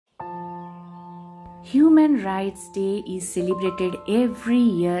Human Rights Day is celebrated every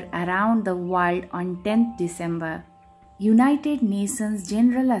year around the world on 10th December. United Nations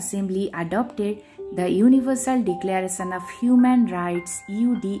General Assembly adopted the Universal Declaration of Human Rights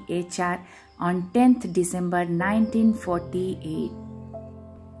UDHR on 10th December 1948.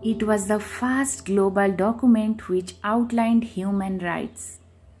 It was the first global document which outlined human rights.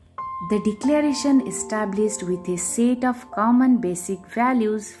 The declaration established with a set of common basic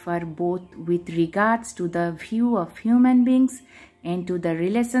values for both with regards to the view of human beings and to the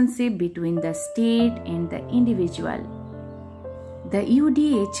relationship between the state and the individual. The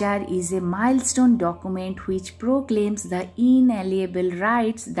UDHR is a milestone document which proclaims the inalienable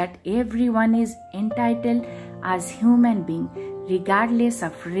rights that everyone is entitled as human being, regardless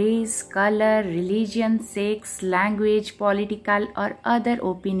of race, color, religion, sex, language, political or other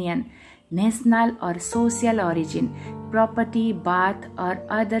opinion, national or social origin, property, birth or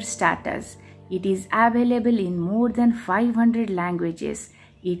other status. It is available in more than 500 languages.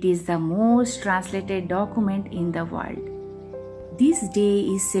 It is the most translated document in the world. This day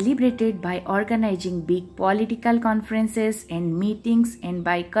is celebrated by organizing big political conferences and meetings and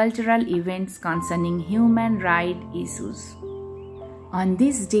by cultural events concerning human rights issues. On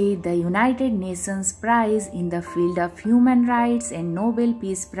this day, the United Nations Prize in the field of human rights and Nobel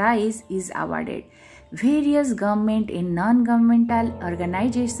Peace Prize is awarded. Various government and non-governmental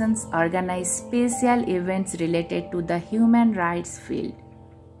organizations organize special events related to the human rights field.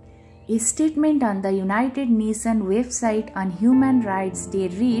 A statement on the United Nations website on Human Rights Day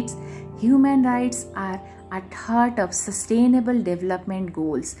reads, "Human rights are at heart of sustainable development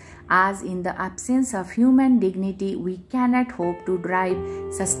goals. As in the absence of human dignity, we cannot hope to drive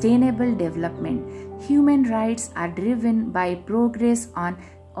sustainable development. Human rights are driven by progress on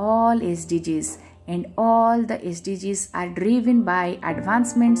all SDGs, and all the SDGs are driven by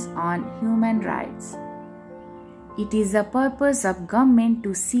advancements on human rights." It is the purpose of government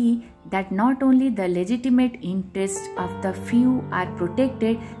to see that not only the legitimate interests of the few are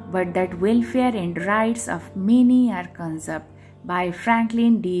protected, but that welfare and rights of many are conserved. By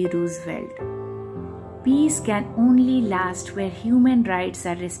Franklin D. Roosevelt. Peace can only last where human rights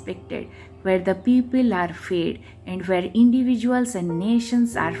are respected, where the people are fed, and where individuals and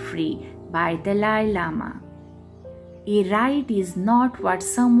nations are free. By Dalai Lama. A right is not what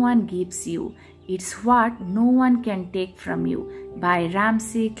someone gives you, it's what no one can take from you. By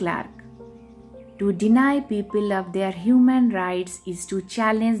Ramsey Clark. To deny people of their human rights is to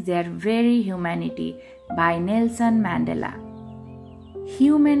challenge their very humanity. By Nelson Mandela.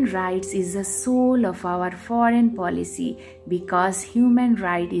 Human rights is the soul of our foreign policy because human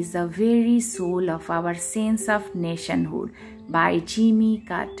right is the very soul of our sense of nationhood. By Jimmy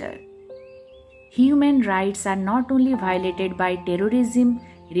Carter. Human rights are not only violated by terrorism,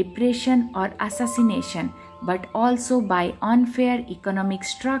 repression or assassination, but also by unfair economic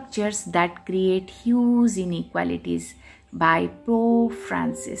structures that create huge inequalities. By Pope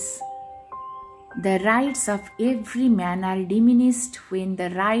Francis. The rights of every man are diminished when the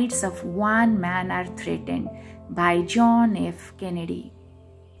rights of one man are threatened. By John F. Kennedy.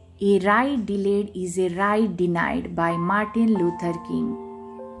 A right delayed is a right denied. By Martin Luther King.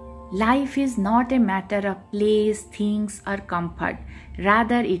 Life is not a matter of place, things or comfort.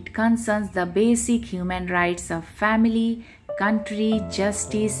 Rather, it concerns the basic human rights of family, country,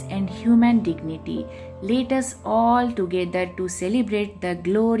 justice and human dignity. Let us all together to celebrate the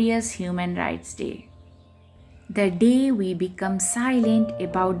glorious Human Rights Day. The day we become silent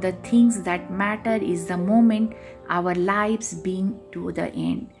about the things that matter is the moment our lives bring to the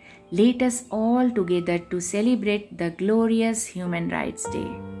end. Let us all together to celebrate the glorious Human Rights Day.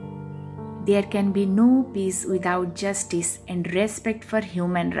 There can be no peace without justice and respect for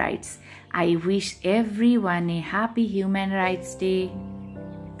human rights. I wish everyone a happy Human Rights Day.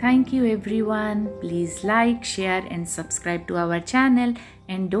 Thank you everyone. Please like, share and subscribe to our channel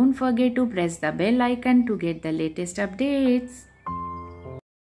and don't forget to press the bell icon to get the latest updates.